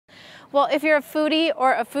Well, if you're a foodie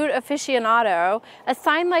or a food aficionado, a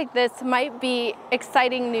sign like this might be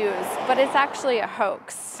exciting news, but it's actually a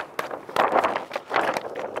hoax.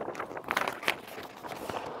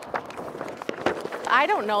 I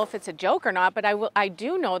don't know if it's a joke or not, but I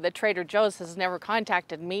do know that Trader Joe's has never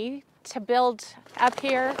contacted me to build up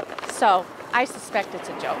here, so I suspect it's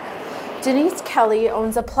a joke. Denise Kelly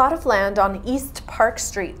owns a plot of land on East Park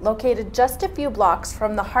Street, located just a few blocks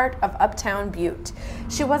from the heart of uptown Butte.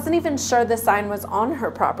 She wasn't even sure the sign was on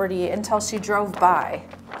her property until she drove by.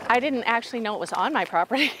 I didn't actually know it was on my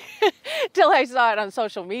property till I saw it on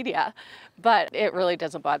social media, but it really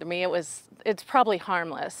doesn't bother me. It's probably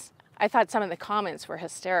harmless. I thought some of the comments were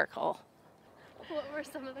hysterical. What were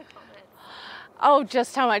some of the comments? Oh,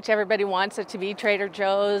 just how much everybody wants it to be Trader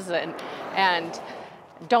Joe's and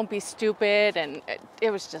don't be stupid, and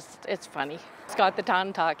it's funny. It's got the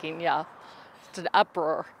town talking, yeah. It's an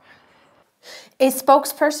uproar. A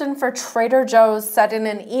spokesperson for Trader Joe's said in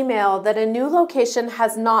an email that a new location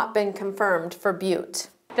has not been confirmed for Butte.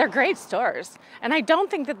 They're great stores, and I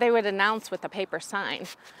don't think that they would announce with a paper sign.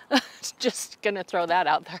 Just gonna throw that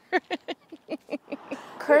out there.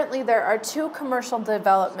 Currently, there are 2 commercial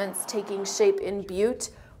developments taking shape in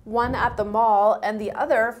Butte, one at the mall and the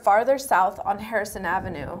other farther south on Harrison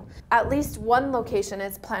Avenue. At least one location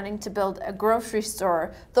is planning to build a grocery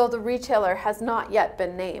store, though the retailer has not yet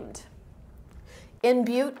been named. In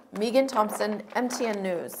Butte, Megan Thompson, MTN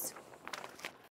News.